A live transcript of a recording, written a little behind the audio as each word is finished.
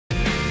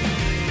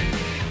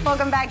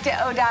Welcome back to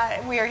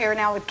ODOT. We are here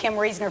now with Kim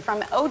Reisner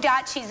from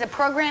ODOT. She's a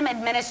program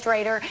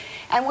administrator,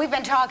 and we've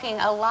been talking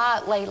a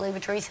lot lately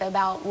with Teresa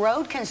about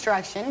road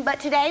construction,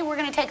 but today we're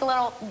going to take a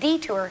little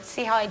detour.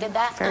 See how I did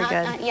that? Very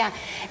good. Yeah,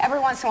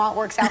 every once in a while it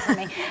works out for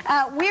me.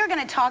 We are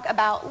going to talk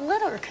about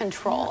litter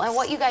control and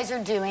what you guys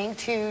are doing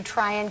to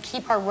try and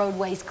keep our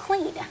roadways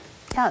clean.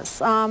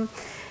 Yes.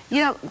 You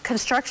know,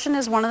 construction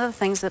is one of the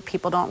things that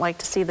people don't like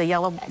to see,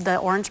 the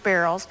orange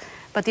barrels.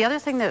 But the other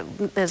thing that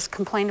is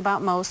complained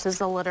about most is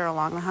the litter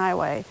along the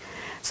highway.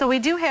 So we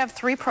do have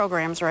 3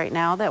 programs right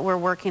now that we're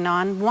working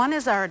on. One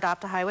is our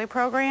Adopt a Highway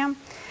program,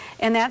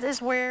 and that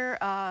is where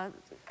a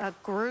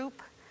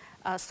group,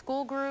 a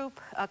school group,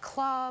 a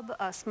club,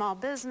 a small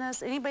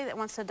business, anybody that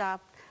wants to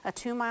adopt a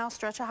 2-mile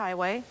stretch of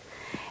highway,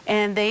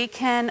 and they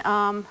can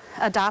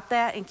adopt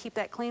that and keep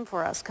that clean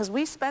for us, because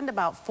we spend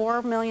about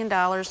 $4 million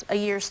a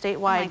year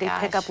statewide to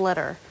pick up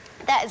litter.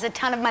 That is a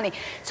ton of money.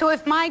 So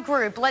if my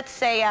group, let's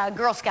say a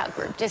Girl Scout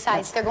group,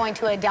 decides they're going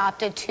to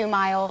adopt a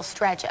 2-mile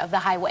stretch of the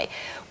highway,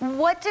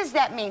 what does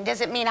that mean? Does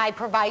it mean I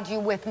provide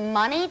you with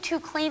money to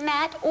clean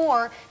that,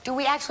 or do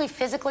we actually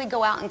physically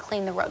go out and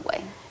clean the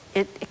roadway?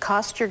 It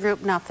costs your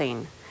group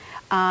nothing.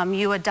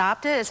 You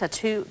adopt it. It's a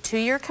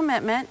two-year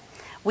commitment.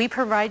 We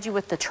provide you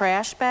with the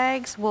trash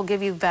bags. We'll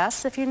give you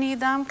vests if you need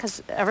them,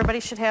 because everybody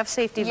should have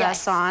safety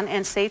vests on,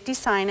 and safety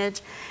signage.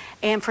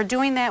 And for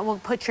doing that, we'll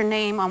put your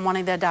name on one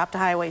of the Adopt a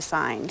Highway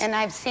signs. And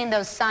I've seen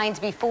those signs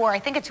before. I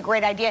think it's a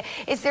great idea.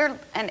 Is there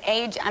an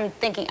age? I'm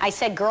thinking, I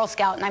said Girl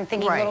Scout, and I'm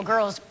thinking little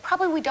girls.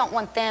 Probably we don't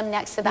want them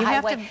next to the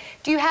highway.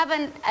 Do you have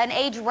an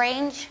age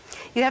range?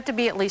 You have to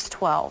be at least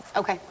 12.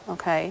 Okay.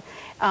 Okay.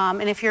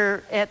 And if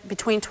you're at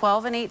between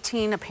 12 and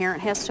 18, a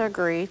parent has to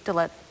agree to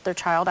let their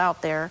child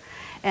out there.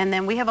 And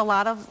then we have a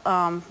lot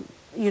of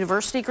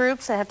university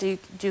groups that have to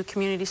do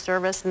community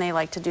service, and they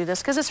like to do this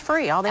because it's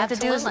free. All they have to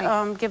do is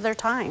give their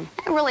time.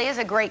 It really is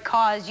a great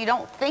cause. You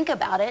don't think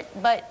about it,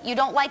 but you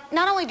don't like,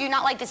 not only do you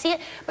not like to see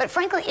it, but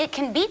frankly, it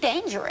can be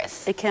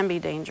dangerous. It can be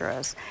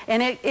dangerous.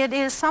 And it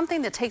is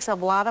something that takes a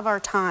lot of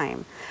our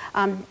time.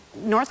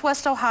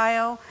 Northwest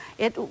Ohio,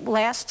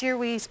 last year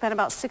we spent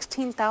about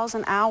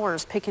 16,000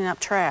 hours picking up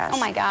trash. Oh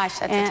my gosh,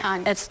 that's a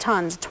ton. It's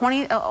tons,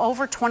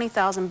 over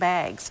 20,000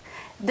 bags.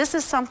 This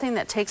is something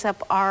that takes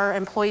up our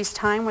employees'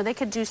 time where they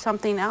could do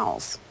something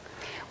else.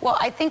 Well,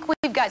 I think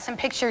we've got some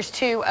pictures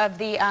too of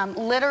the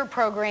litter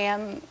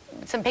program,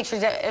 some pictures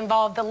that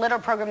involve the litter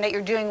program that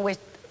you're doing with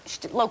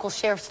local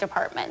sheriff's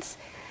departments.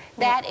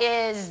 That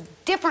is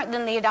different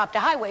than the Adopt a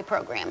Highway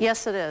program.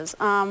 Yes, it is.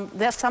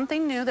 That's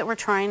something new that we're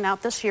trying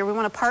out this year. We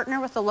want to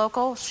partner with the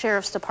local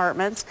sheriff's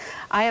departments.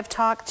 I have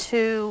talked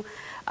to,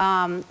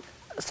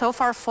 so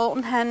far,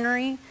 Fulton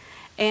Henry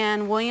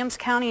and Williams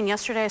County, and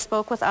yesterday I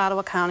spoke with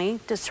Ottawa County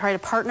to try to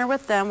partner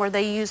with them where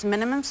they use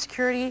minimum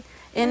security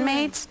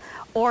inmates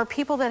or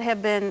people that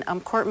have been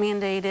court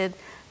mandated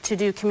to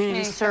do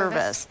community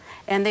service.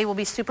 And they will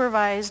be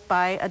supervised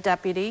by a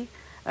deputy,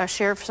 a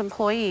sheriff's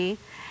employee,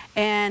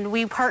 and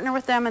we partner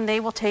with them, and they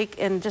will take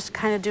and just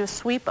kind of do a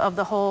sweep of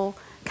the whole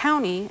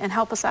county and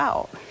help us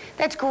out.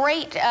 That's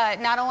great,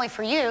 not only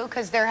for you,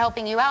 because they're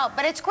helping you out,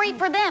 but it's great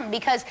for them,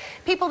 because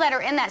people that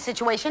are in that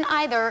situation,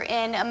 either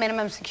in a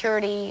minimum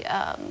security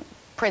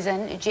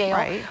prison, jail,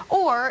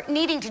 or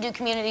needing to do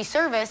community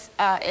service,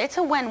 it's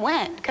a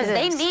win-win, because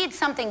they need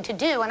something to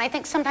do, and I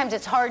think sometimes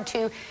it's hard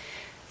to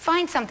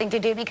find something to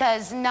do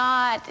because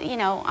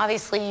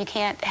obviously you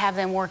can't have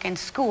them work in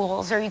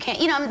schools, or you can't,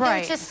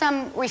 there's just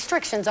some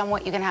restrictions on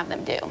what you can have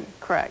them do.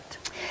 Correct.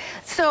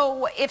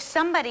 So if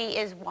somebody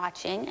is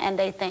watching and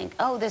they think,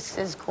 oh, this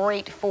is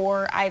great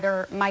for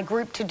either my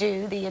group to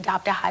do, the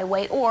Adopt a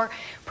Highway, or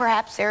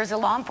perhaps there's a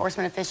law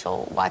enforcement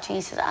official watching,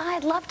 he says,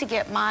 I'd love to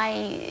get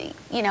my,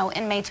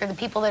 inmates or the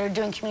people that are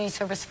doing community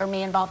service for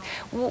me involved.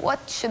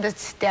 What should the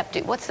step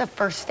do? What's the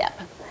first step?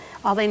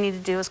 All they need to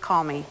do is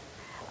call me.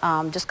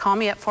 Just call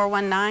me at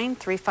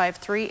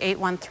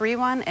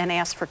 419-353-8131 and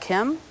ask for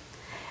Kim,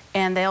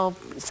 and they'll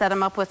set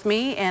them up with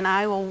me, and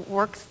I will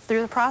work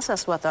through the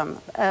process with them.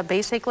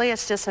 Basically,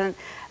 it's just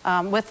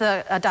with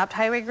the Adopt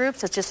Highway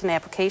groups, it's just an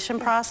application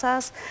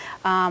process.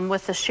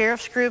 With the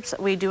sheriff's groups,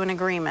 we do an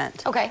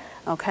agreement. Okay.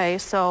 Okay,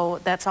 so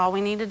that's all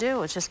we need to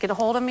do is just get a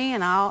hold of me,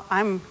 and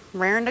I'm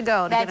raring to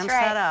go to get them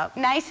set up.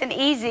 Nice and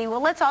easy.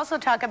 Well, let's also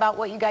talk about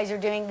what you guys are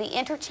doing, the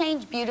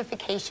Interchange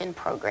Beautification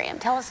Program.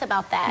 Tell us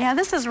about that. Yeah,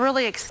 this is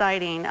really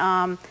exciting.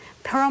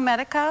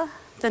 ProMedica,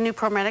 the new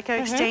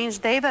ProMedica exchange,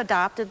 they've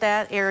adopted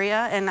that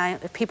area,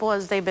 and people,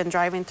 as they've been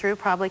driving through,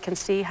 probably can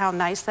see how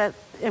nice that,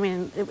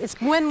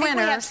 it's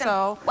win-winner,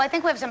 so. Well, I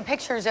think we have some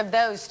pictures of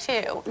those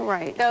too.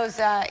 Right. Those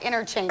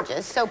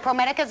interchanges. So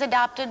ProMedica's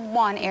adopted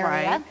one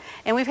area. Right.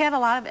 And we've had a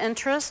lot of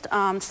interest.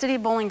 City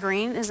of Bowling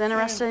Green is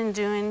interested in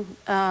doing,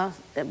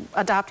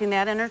 adopting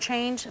that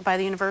interchange by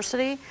the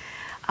university.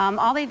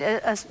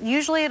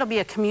 Usually it'll be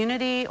a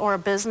community or a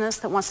business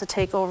that wants to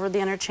take over the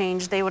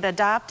interchange. They would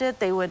adopt it,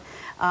 they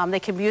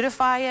could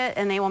beautify it,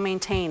 and they will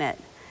maintain it.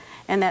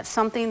 And that's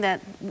something that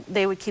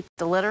they would keep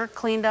the litter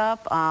cleaned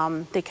up,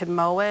 they could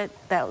mow it,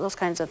 those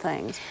kinds of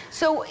things.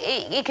 So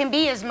it can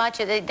be as much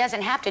as, it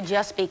doesn't have to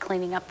just be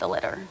cleaning up the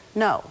litter?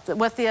 No.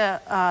 With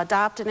the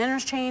adopt and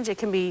interchange, it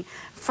can be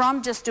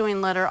from just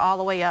doing litter all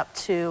the way up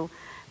to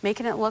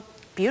making it look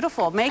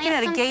beautiful, making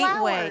it a gateway.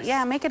 Flowers.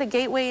 Yeah, make it a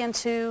gateway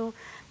into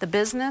the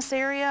business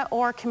area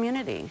or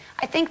community.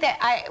 I think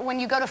that when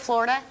you go to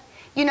Florida,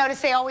 you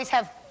notice they always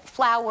have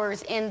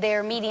flowers in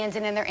their medians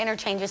and in their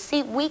interchanges.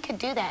 See, we could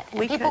do that.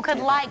 And people could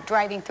like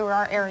driving through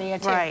our area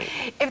too. Right.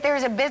 If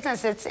there's a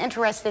business that's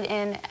interested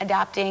in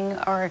adopting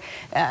or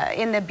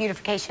in the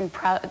beautification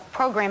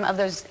program of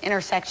those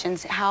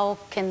intersections, how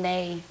can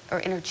they, or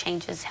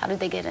interchanges, how do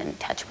they get in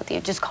touch with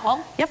you? Just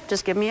call? Yep,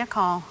 just give me a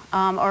call.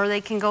 Or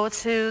they can go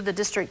to the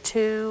District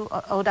 2,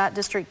 ODOT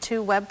District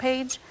 2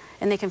 webpage,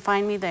 and they can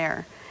find me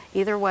there.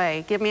 Either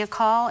way, give me a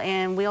call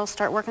and we'll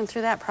start working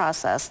through that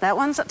process. That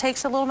one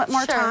takes a little bit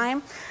more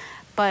time,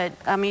 but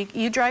I mean,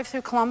 you drive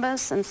through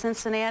Columbus and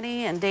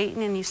Cincinnati and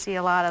Dayton and you see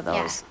a lot of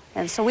those.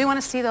 Yeah. And so we want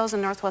to see those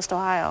in Northwest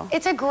Ohio.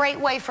 It's a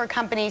great way for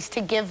companies to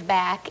give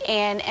back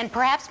and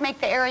perhaps make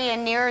the area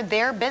near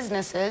their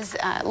businesses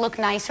look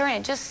nicer,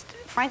 and it just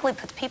frankly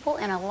puts people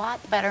in a lot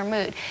better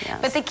mood.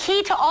 Yes. But the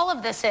key to all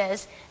of this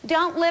is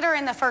don't litter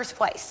in the first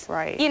place.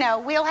 Right. You know,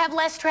 we'll have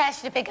less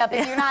trash to pick up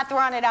if you're not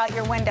throwing it out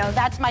your window.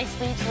 That's my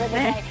speech for the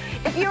day.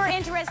 If you're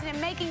interested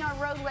in making our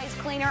roadways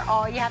cleaner,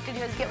 all you have to do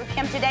is get with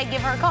Kim today.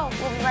 Give her a call.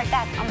 We'll be right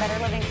back on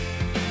Better Living.